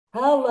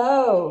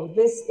Hello,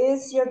 this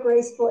is your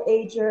graceful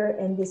ager,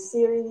 and this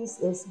series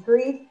is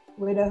Grief,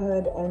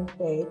 Widowhood, and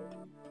Faith.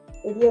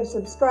 If you have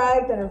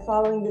subscribed and are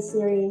following the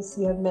series,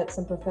 you have met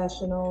some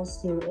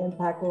professionals who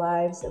impact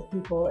lives of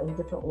people in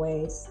different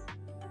ways.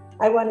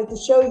 I wanted to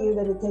show you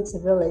that it takes a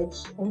village,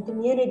 and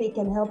community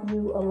can help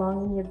you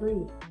along in your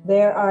grief.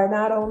 There are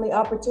not only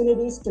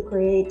opportunities to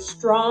create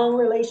strong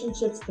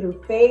relationships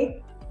through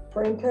faith,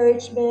 for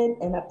encouragement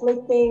and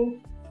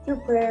uplifting,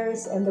 through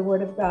prayers and the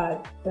Word of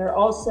God. There are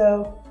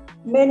also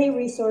many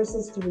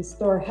resources to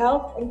restore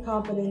health and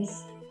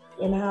confidence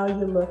in how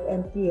you look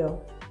and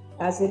feel.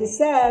 As it is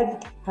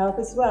said, health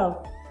is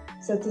wealth.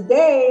 So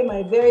today,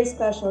 my very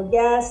special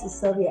guest is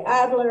Sylvia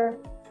Adler,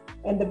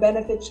 and the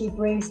benefit she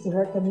brings to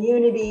her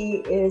community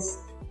is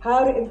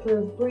how to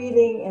improve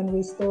breathing and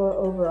restore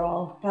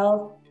overall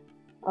health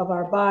of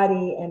our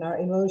body and our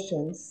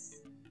emotions.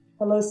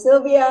 Hello,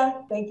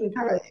 Sylvia. Thank you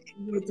for Hi.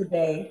 being here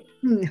today.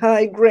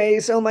 Hi,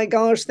 Grace. Oh my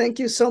gosh, thank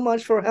you so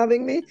much for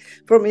having me.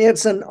 For me,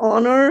 it's an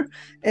honor.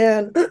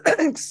 And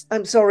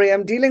I'm sorry,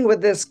 I'm dealing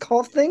with this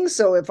cough thing.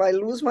 So if I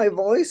lose my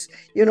voice,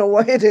 you know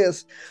what it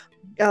is.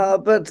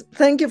 But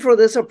thank you for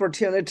this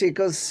opportunity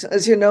because,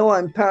 as you know,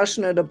 I'm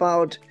passionate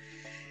about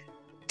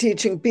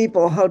teaching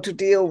people how to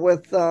deal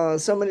with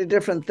so many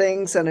different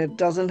things, and it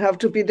doesn't have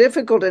to be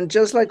difficult. And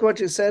just like what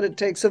you said, it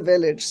takes a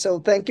village. So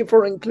thank you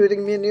for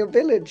including me in your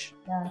village.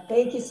 Yeah,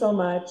 thank you so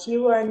much.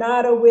 You are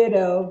not a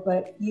widow,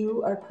 but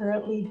you are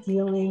currently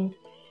dealing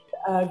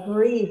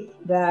grief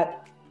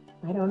that,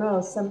 I don't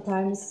know,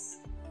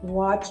 sometimes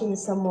watching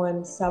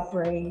someone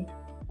suffering,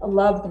 a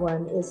loved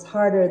one, is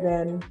harder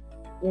than,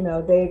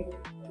 they've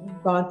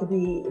gone to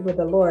be with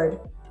the Lord.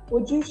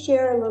 Would you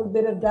share a little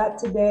bit of that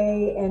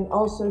today, and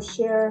also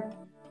share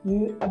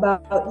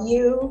about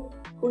you,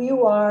 who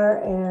you are,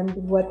 and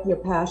what your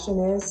passion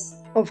is?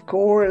 Of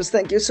course.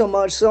 Thank you so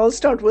much. So I'll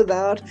start with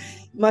that.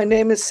 My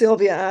name is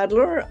Sylvia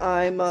Adler.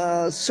 I'm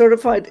a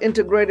certified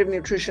integrative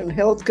nutrition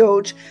health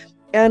coach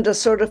and a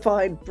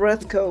certified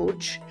breath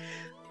coach.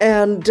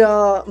 And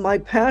my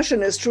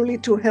passion is truly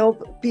to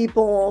help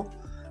people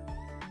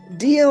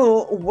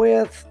deal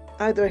with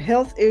either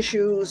health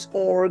issues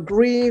or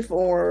grief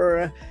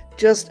or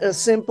just a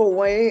simple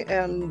way.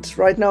 And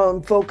right now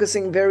I'm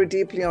focusing very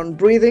deeply on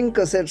breathing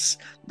because it's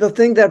the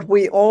thing that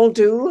we all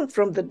do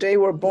from the day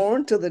we're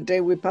born to the day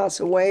we pass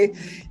away.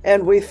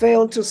 And we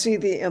fail to see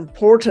the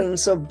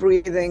importance of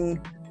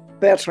breathing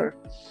better.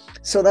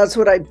 So that's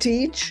what I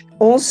teach.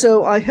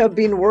 Also, I have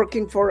been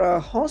working for a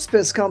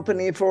hospice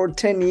company for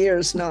 10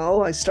 years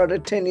now. I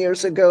started 10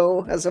 years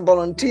ago as a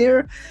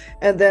volunteer,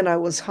 and then I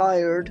was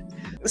hired.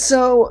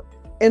 So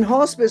in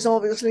hospice,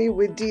 obviously,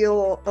 we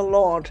deal a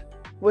lot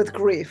with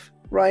grief,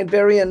 right?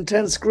 Very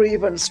intense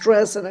grief and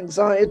stress and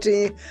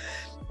anxiety.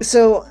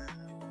 So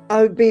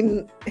I've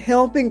been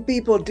helping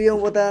people deal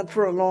with that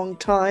for a long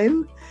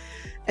time.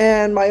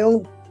 And my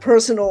own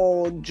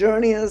personal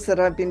journey is that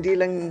I've been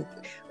dealing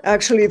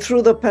actually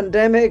through the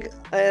pandemic.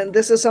 And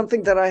this is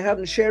something that I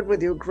hadn't shared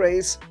with you,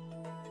 Grace.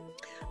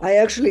 I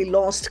actually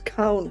lost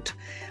count.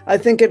 I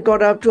think it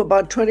got up to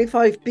about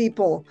 25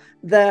 people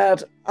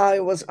that I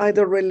was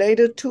either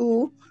related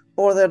to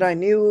or that I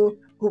knew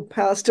who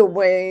passed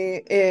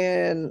away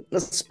in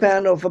the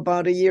span of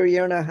about a year,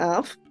 year and a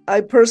half.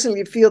 I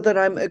personally feel that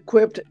I'm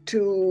equipped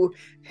to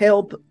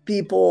help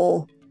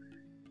people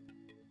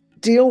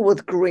deal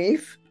with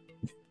grief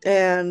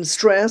and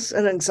stress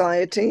and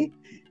anxiety.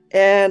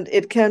 And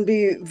it can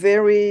be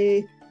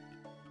very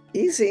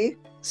easy.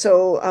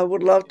 So I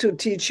would love to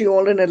teach you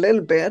all in a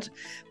little bit.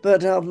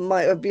 But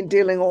I've been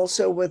dealing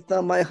also with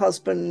my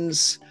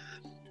husband's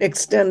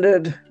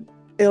extended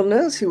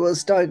illness. He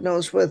was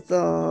diagnosed with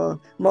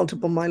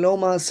multiple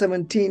myeloma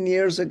 17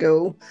 years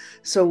ago.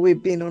 So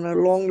we've been on a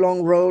long,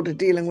 long road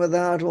dealing with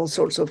that, all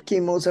sorts of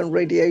chemos and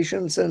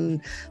radiations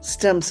and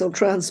stem cell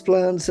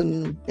transplants,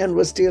 and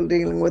we're still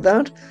dealing with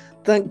that.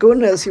 Thank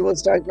goodness he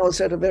was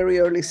diagnosed at a very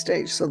early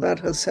stage. So that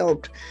has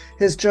helped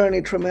his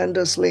journey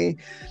tremendously.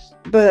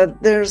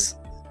 But there's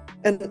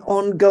an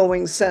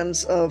ongoing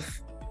sense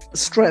of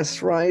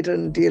stress, right?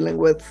 And dealing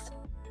with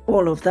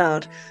all of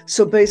that.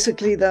 So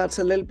basically, that's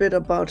a little bit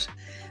about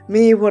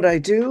me, what I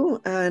do.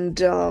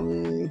 And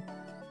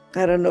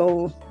I don't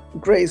know,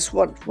 Grace,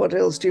 what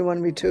else do you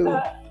want me to?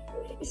 Uh,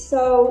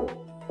 so,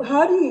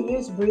 how do you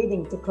use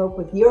breathing to cope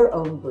with your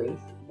own grief?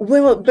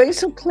 Well,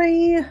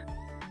 basically,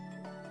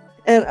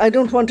 and I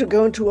don't want to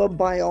go into a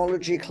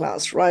biology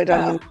class, right? I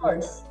Yeah, mean, of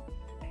course.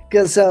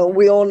 because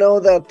we all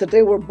know that the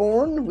day we're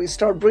born, we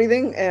start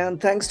breathing,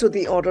 and thanks to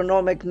the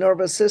autonomic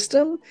nervous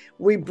system,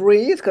 we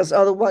breathe because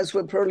otherwise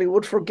we probably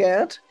would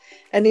forget.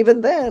 And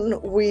even then,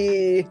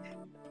 we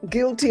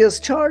guilty as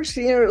charged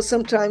here.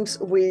 Sometimes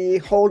we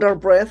hold our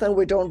breath and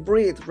we don't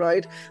breathe,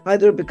 right?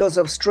 Either because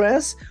of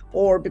stress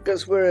or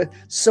because we're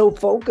so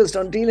focused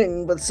on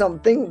dealing with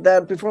something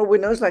that before we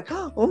know, it's like,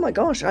 oh my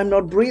gosh, I'm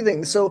not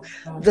breathing. So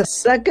the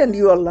second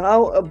you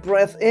allow a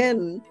breath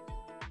in,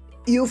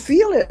 you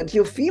feel it.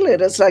 You feel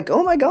it. It's like,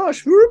 oh my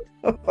gosh.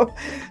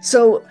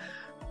 So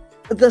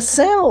The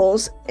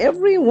cells,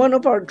 every one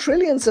of our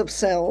trillions of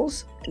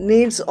cells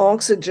needs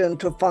oxygen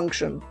to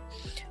function.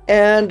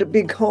 And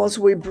because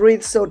we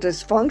breathe so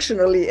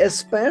dysfunctionally,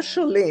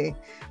 especially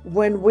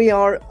when we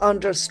are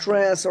under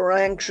stress or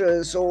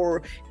anxious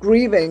or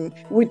grieving,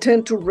 we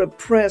tend to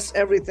repress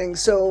everything.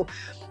 So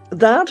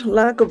that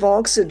lack of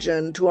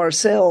oxygen to our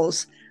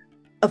cells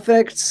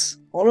affects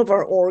all of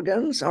our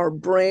organs, our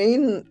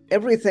brain,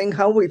 everything,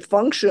 how we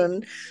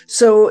function.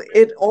 So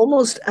it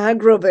almost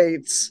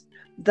aggravates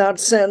that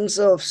sense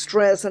of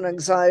stress and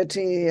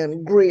anxiety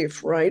and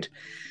grief, right?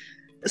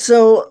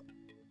 So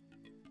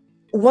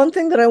one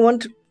thing that I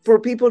want for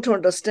people to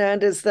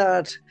understand is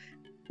that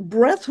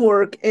breath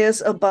work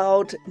is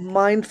about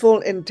mindful,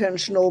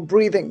 intentional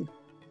breathing.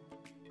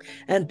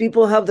 And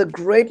people have the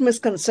great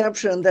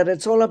misconception that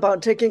it's all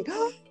about taking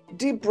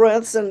deep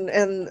breaths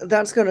and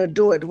that's going to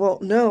do it. Well,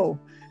 no.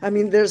 I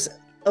mean, there's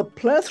a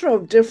plethora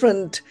of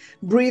different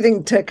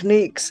breathing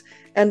techniques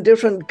and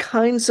different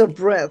kinds of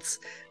breaths.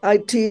 I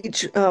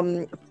teach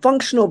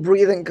functional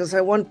breathing because I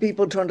want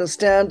people to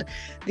understand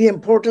the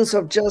importance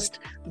of just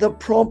the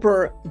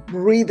proper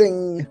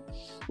breathing.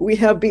 We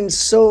have been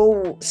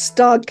so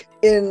stuck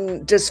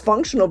in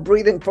dysfunctional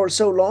breathing for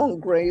so long,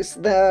 Grace,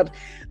 that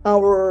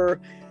our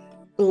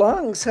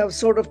lungs have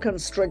sort of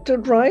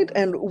constricted, right?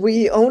 And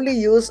we only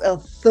use a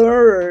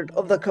third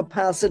of the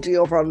capacity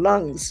of our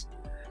lungs,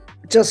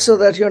 just so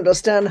that you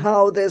understand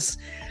how this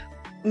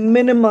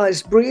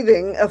minimized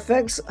breathing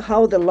affects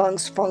how the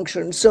lungs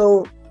function.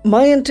 So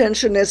my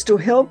intention is to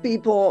help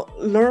people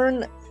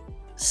learn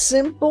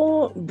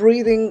simple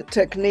breathing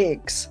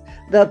techniques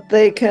that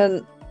they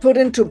can put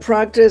into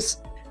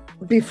practice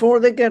before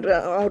they get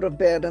out of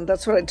bed. And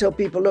that's what I tell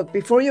people, look,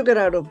 before you get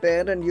out of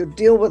bed and you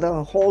deal with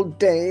a whole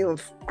day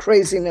of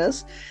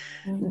craziness,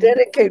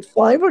 dedicate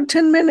 5 or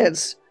 10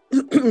 minutes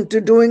to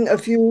doing a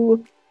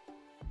few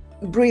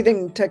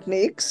breathing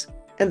techniques.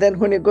 And then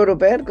when you go to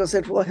bed, because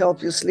it will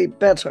help you sleep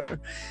better.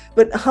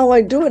 But how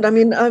I do it, I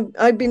mean,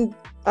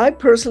 I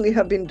personally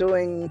have been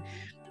doing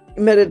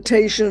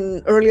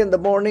meditation early in the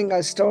morning.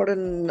 I start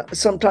and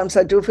sometimes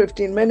I do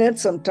 15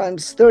 minutes,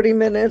 sometimes 30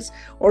 minutes,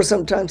 or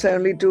sometimes I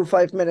only do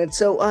 5 minutes.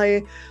 So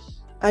I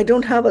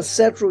don't have a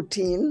set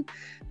routine,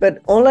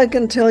 but all I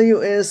can tell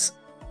you is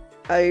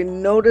I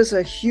notice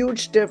a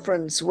huge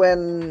difference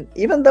when,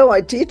 even though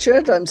I teach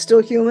it, I'm still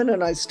human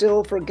and I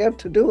still forget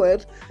to do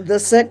it. The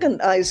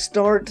second I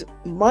start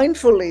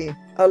mindfully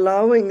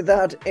allowing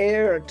that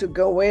air to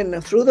go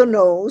in through the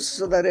nose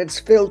so that it's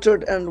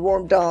filtered and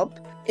warmed up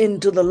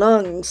into the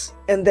lungs,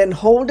 and then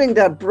holding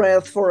that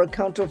breath for a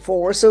count of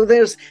 4. So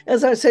there's,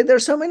 as I say,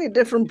 there's so many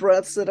different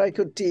breaths that I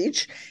could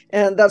teach,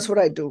 and that's what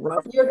I do. Right?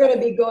 You're going to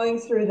be going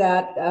through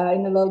that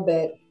in a little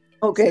bit.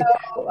 Okay.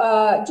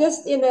 So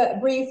just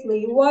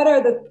briefly, what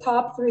are the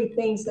top 3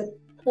 things that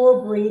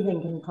poor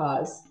breathing can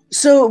cause?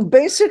 So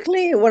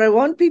basically, what I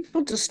want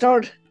people to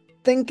start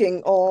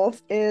thinking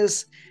of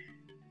is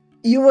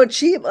you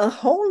achieve a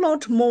whole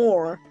lot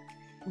more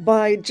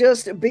by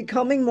just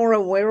becoming more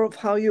aware of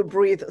how you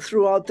breathe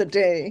throughout the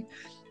day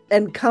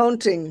and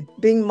counting,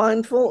 being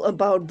mindful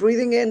about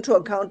breathing into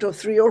a count of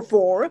 3 or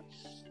 4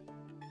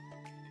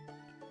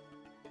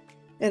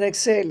 and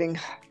exhaling.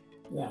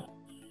 Yeah.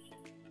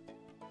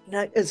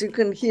 Now, as you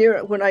can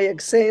hear, when I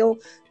exhale,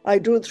 I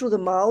do it through the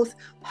mouth.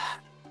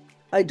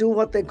 I do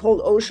what they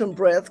call ocean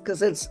breath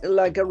because it's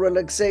like a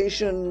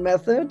relaxation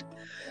method.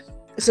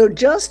 So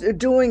just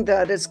doing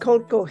that is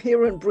called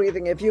coherent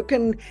breathing. If you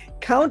can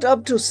count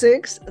up to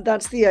 6,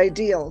 that's the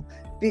ideal,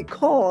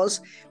 because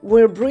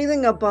we're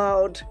breathing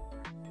about,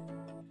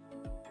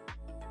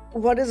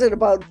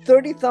 about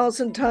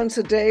 30,000 times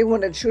a day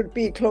when it should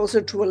be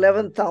closer to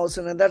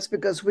 11,000. And that's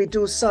because we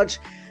do such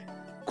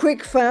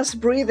quick, fast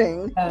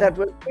breathing that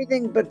we're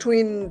breathing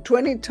between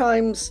 20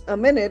 times a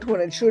minute when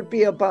it should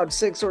be about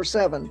 6 or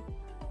 7.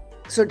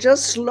 So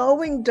just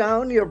slowing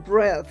down your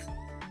breath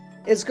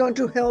is going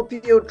to help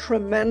you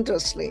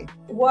tremendously.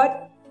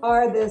 What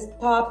are the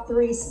top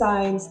 3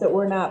 signs that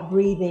we're not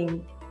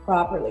breathing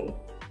properly?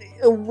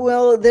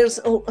 Well, there's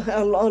a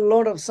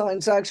lot of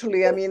signs,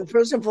 actually. I mean,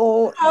 first of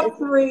all, top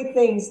 3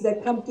 things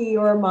that come to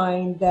your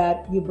mind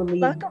that you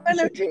believe lack of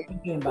energy.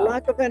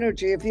 Lack of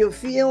energy. If you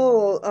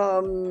feel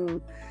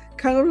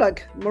kind of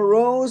like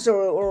morose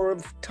or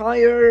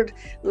tired,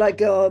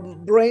 like a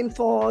brain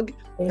fog,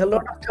 a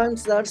lot of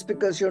times that's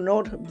because you're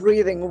not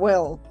breathing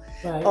well.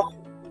 Right.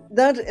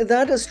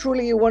 That is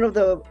truly one of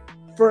the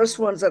first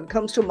ones that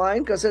comes to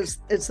mind because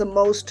it's the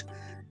most,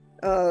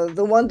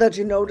 the one that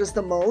you notice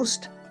the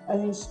most. I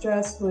think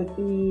stress would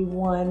be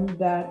one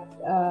that.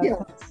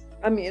 Yeah,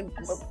 I mean,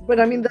 but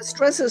I mean, the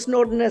stress is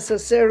not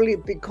necessarily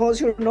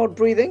because you're not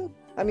breathing.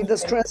 I mean, the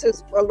stress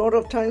is a lot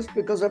of times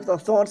because of the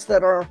thoughts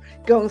that are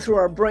going through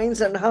our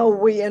brains and how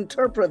we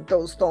interpret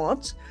those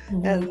thoughts,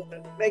 and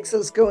it makes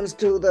us go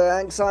into the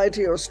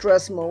anxiety or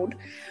stress mode.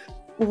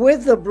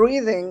 With the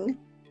breathing,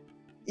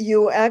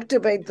 you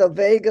activate the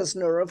vagus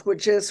nerve,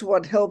 which is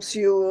what helps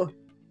you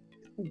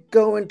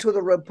go into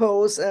the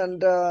repose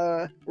and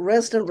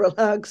rest and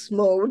relax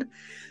mode.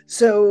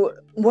 So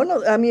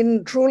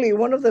truly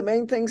one of the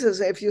main things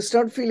is if you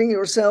start feeling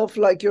yourself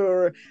like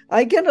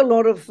I get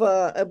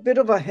a bit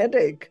of a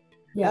headache.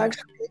 Yeah.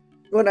 Actually,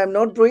 when I'm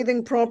not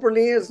breathing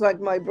properly, it's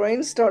like my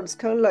brain starts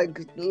kind of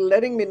like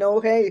letting me know,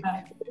 hey,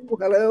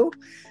 hello.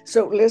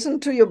 So listen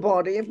to your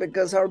body,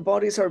 because our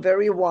bodies are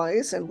very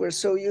wise and we're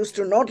so used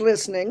to not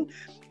listening.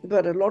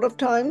 But a lot of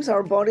times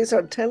our bodies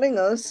are telling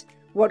us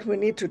what we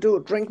need to do.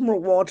 Drink more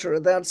water.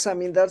 That's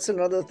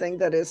another thing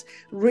that is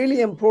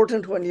really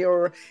important when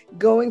you're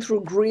going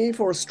through grief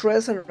or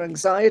stress and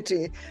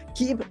anxiety.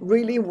 Keep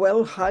really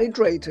well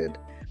hydrated.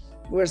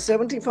 We're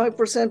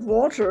 75%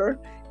 water.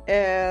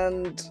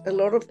 And a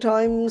lot of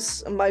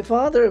times, my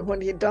father,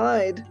 when he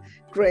died,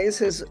 Grace,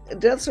 his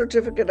death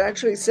certificate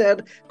actually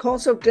said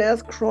cause of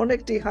death,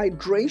 chronic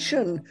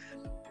dehydration.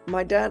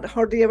 My dad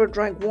hardly ever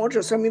drank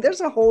water. So,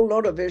 there's a whole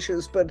lot of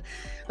issues. But,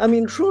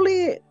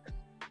 truly,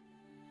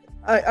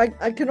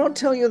 I cannot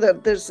tell you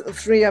that there's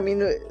three.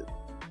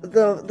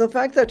 The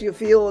fact that you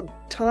feel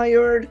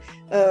tired,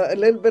 a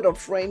little bit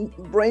of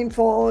brain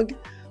fog,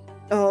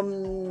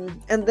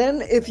 and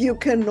then if you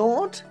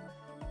cannot,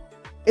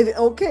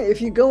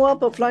 if you go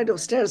up a flight of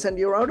stairs and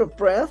you're out of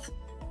breath,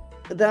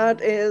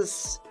 that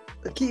is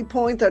the key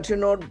point, that you're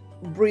not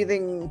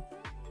breathing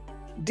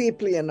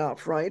deeply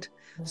enough, right?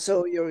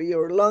 So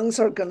your lungs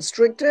are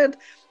constricted,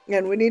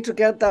 and we need to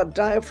get that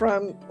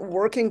diaphragm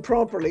working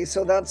properly.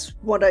 So that's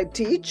what I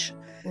teach.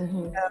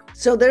 Mm-hmm.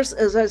 So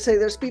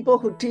there's people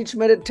who teach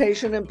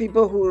meditation, and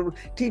people who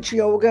teach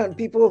yoga, and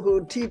people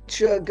who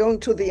teach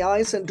going to the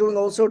ice and doing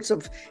all sorts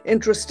of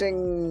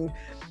interesting.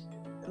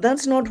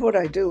 That's not what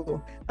I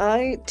do.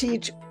 I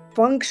teach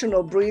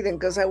functional breathing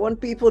because I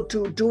want people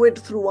to do it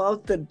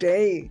throughout the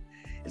day.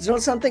 It's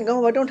not something,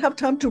 oh, I don't have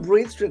time to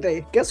breathe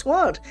today. Guess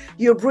what?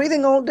 You're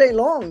breathing all day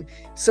long.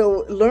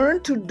 So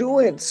learn to do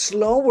it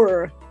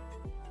slower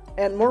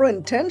and more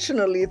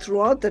intentionally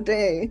throughout the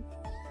day,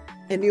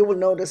 and you will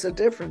notice a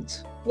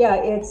difference. Yeah,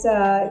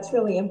 it's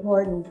really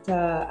important.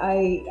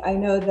 I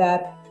know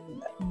that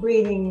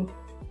breathing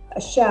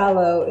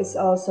shallow is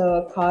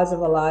also a cause of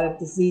a lot of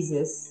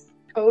diseases.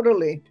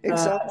 Totally,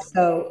 exactly.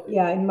 So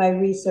yeah, in my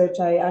research,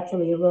 I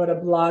actually wrote a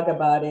blog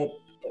about it.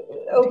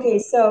 Okay,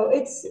 so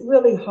it's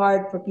really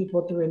hard for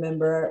people to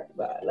remember.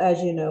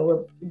 As you know,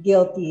 we're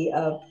guilty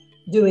of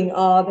doing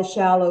all the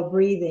shallow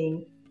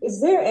breathing.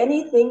 Is there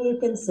anything you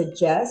can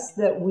suggest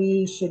that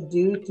we should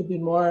do to be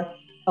more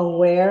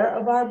aware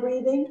of our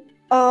breathing?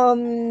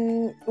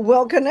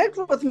 Well, connect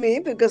with me,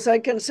 because I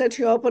can set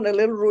you up on a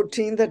little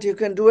routine that you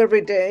can do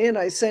every day, and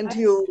I send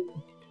you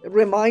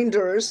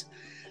reminders.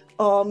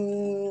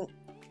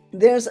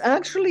 There's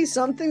actually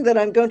something that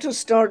I'm going to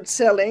start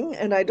selling,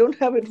 and I don't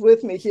have it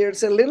with me here.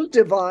 It's a little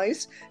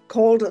device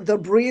called the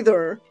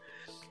Breather,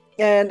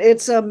 and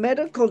it's a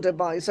medical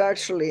device,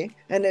 actually,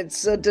 and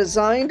it's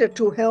designed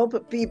to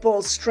help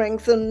people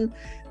strengthen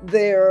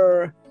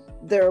their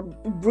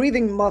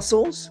breathing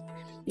muscles.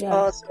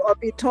 Yeah. So I'll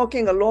be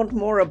talking a lot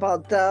more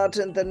about that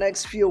in the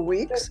next few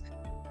weeks.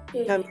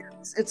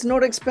 It's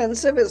not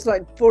expensive. It's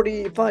like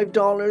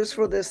 $45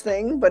 for this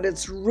thing, but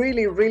it's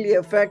really, really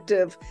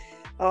effective.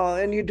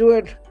 And you do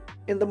it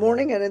in the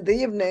morning and in the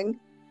evening.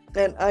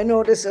 And I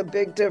notice a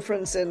big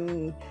difference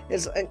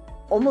it's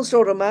almost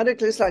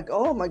automatically. It's like,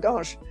 oh my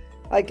gosh,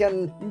 I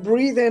can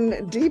breathe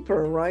in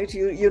deeper, right?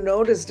 You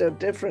noticed a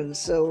difference.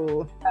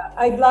 So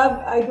I'd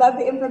love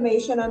the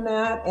information on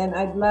that, and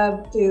I'd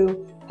love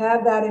to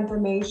have that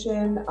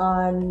information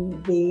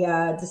on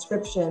the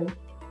description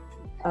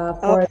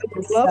for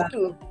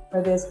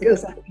this,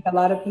 because I think a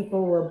lot of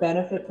people will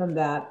benefit from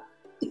that.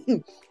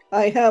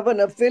 I have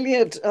an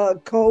affiliate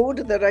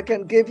code that I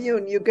can give you,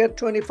 and you get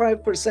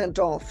 25%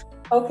 off.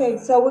 Okay,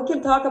 so we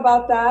can talk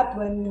about that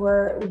when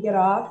we get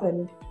off,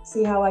 and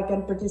see how I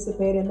can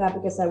participate in that,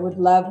 because I would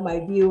love my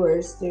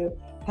viewers to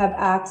have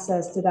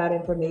access to that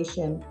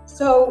information.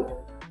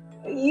 So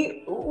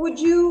would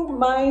you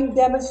mind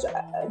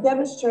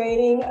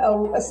demonstrating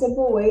a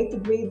simple way to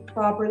breathe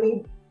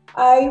properly?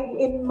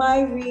 In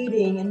my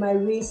reading, in my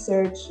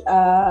research,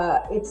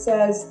 it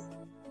says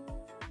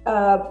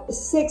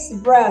 6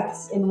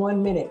 breaths in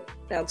 1 minute.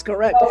 That's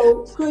correct.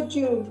 So could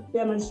you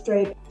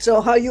demonstrate?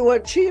 So how you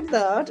achieve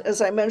that,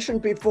 as I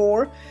mentioned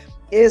before,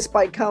 is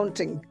by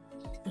counting.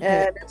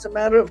 And it's a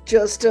matter of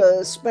just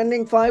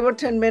spending 5 or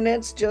 10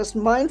 minutes just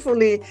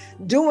mindfully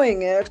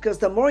doing it, because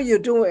the more you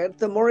do it,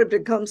 the more it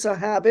becomes a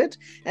habit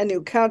and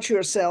you catch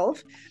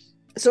yourself.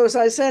 So as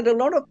I said, a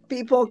lot of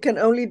people can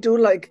only do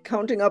like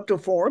counting up to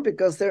 4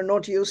 because they're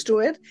not used to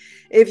it.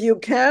 If you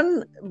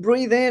can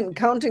breathe in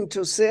counting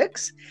to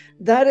 6,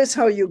 that is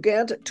how you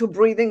get to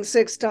breathing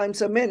 6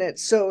 times a minute.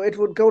 So it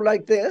would go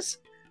like this.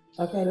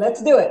 Okay,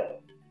 let's do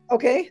it.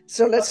 Okay,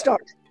 so let's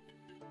start.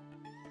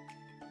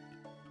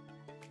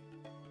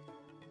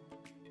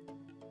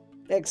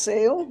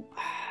 Exhale.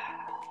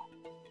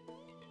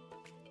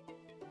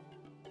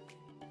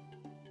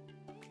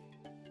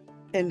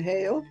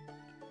 Inhale.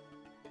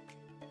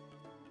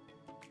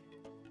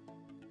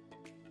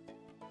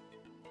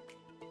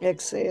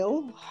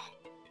 Exhale.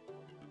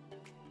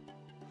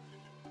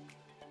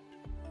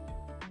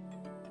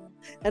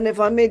 And if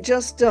I may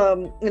just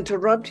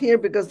interrupt here,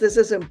 because this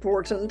is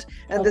important,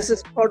 and this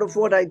is part of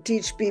what I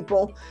teach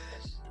people.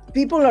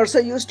 People are so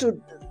used to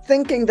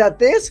thinking that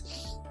this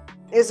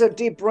is a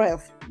deep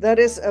breath. That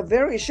is a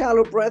very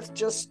shallow breath,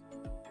 just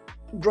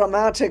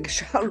dramatic,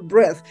 shallow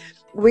breath.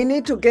 We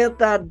need to get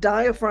that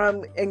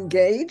diaphragm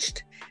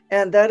engaged.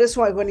 And that is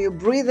why when you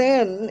breathe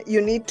in, you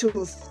need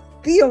to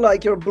feel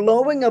like you're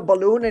blowing a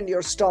balloon in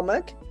your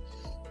stomach.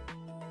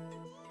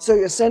 So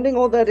you're sending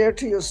all that air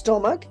to your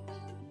stomach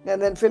and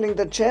then filling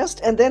the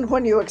chest. And then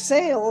when you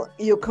exhale,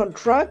 you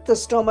contract the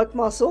stomach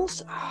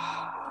muscles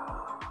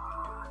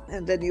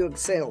and then you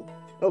exhale.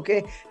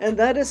 Okay. And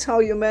that is how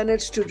you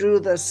manage to do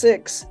the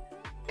 6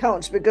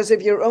 counts. Because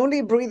if you're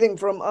only breathing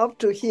from up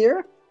to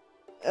here,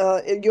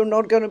 you're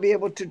not going to be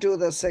able to do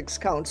the 6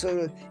 counts.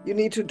 So you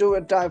need to do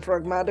it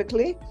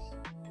diaphragmatically.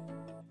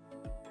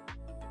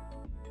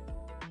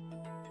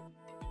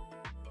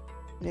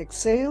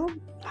 Exhale.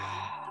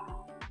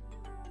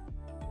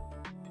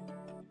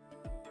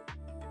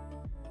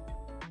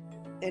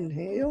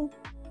 Inhale.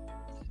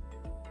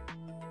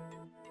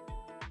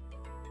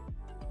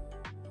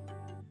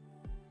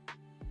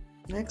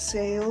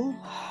 Exhale.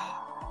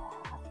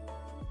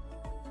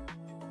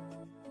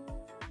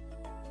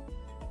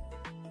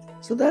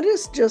 So that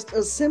is just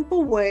a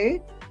simple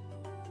way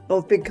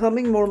of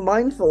becoming more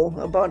mindful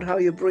about how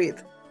you breathe.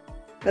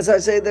 As I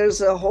say,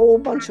 there's a whole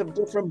bunch of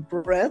different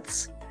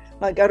breaths.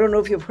 Like, I don't know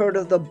if you've heard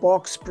of the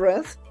box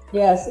breath.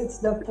 Yes, it's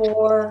the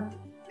 4.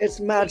 It's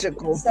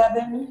magical.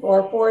 7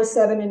 or 4,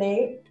 7, and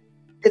 8.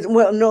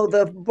 Well, no,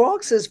 the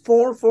box is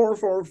 4, 4,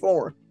 4,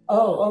 4.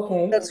 Oh,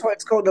 okay. That's why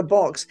it's called a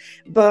box.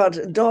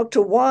 But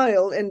Dr.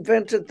 Weil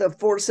invented the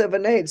 4,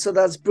 7, 8. So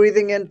that's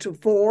breathing into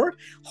 4,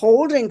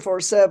 holding for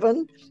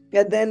 7,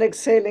 and then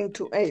exhaling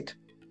to 8.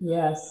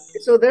 Yes.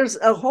 So there's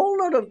a whole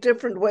lot of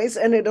different ways,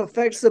 and it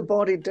affects the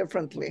body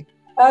differently.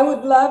 I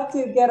would love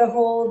to get a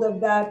hold of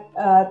that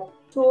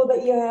tool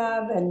that you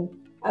have, and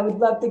I would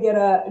love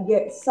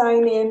to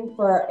sign in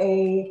for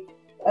a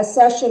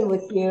session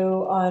with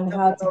you on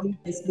how to do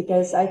this,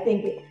 because I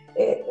think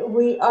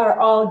we are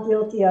all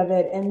guilty of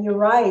it. And you're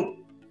right.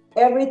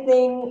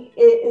 Everything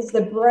is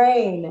the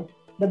brain.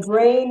 The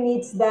brain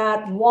needs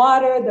that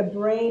water. The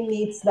brain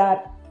needs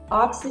that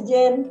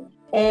oxygen,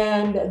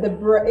 and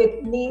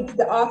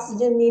the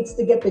oxygen needs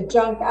to get the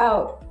junk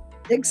out.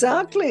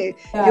 Exactly.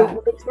 Yeah.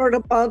 You've heard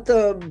about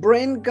the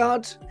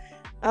brain-gut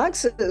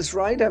axis,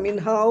 right? I mean,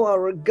 how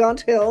our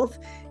gut health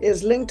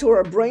is linked to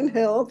our brain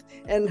health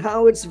and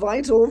how it's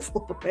vital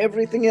for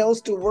everything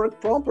else to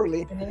work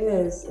properly. It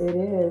is. It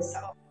is.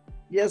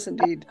 Yes,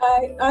 indeed.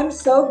 I'm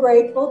so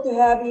grateful to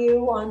have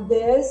you on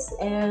this,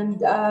 and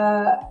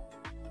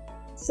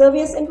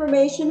Sylvia's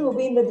information will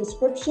be in the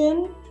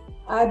description.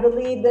 I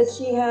believe that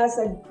she has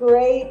a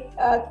great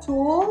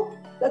tool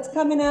that's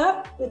coming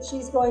up that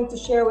she's going to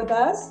share with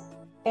us,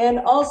 and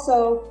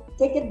also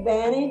take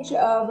advantage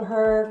of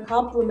her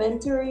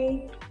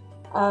complimentary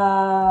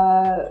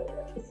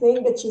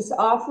thing that she's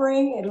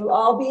offering. It will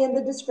all be in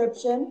the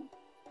description.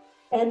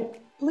 And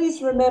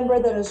please remember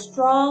that a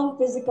strong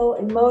physical,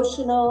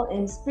 emotional,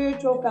 and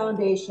spiritual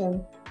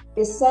foundation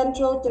is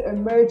central to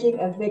emerging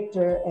a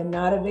victor and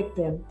not a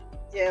victim.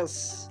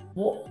 Yes.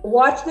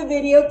 Watch the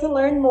video to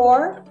learn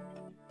more.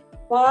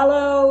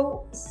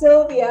 Follow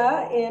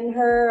Sylvia in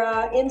her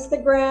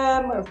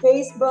Instagram or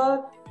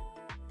Facebook,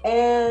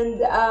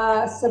 and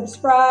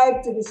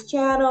subscribe to this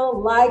channel,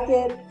 like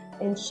it,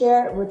 and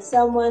share it with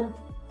someone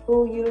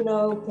who you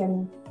know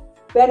can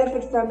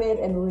benefit from it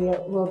and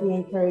will be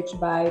encouraged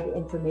by the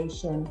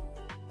information.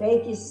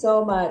 Thank you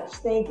so much.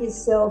 Thank you,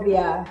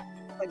 Sylvia.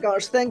 Oh my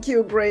gosh, thank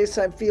you, Grace.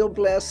 I feel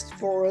blessed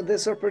for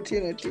this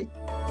opportunity.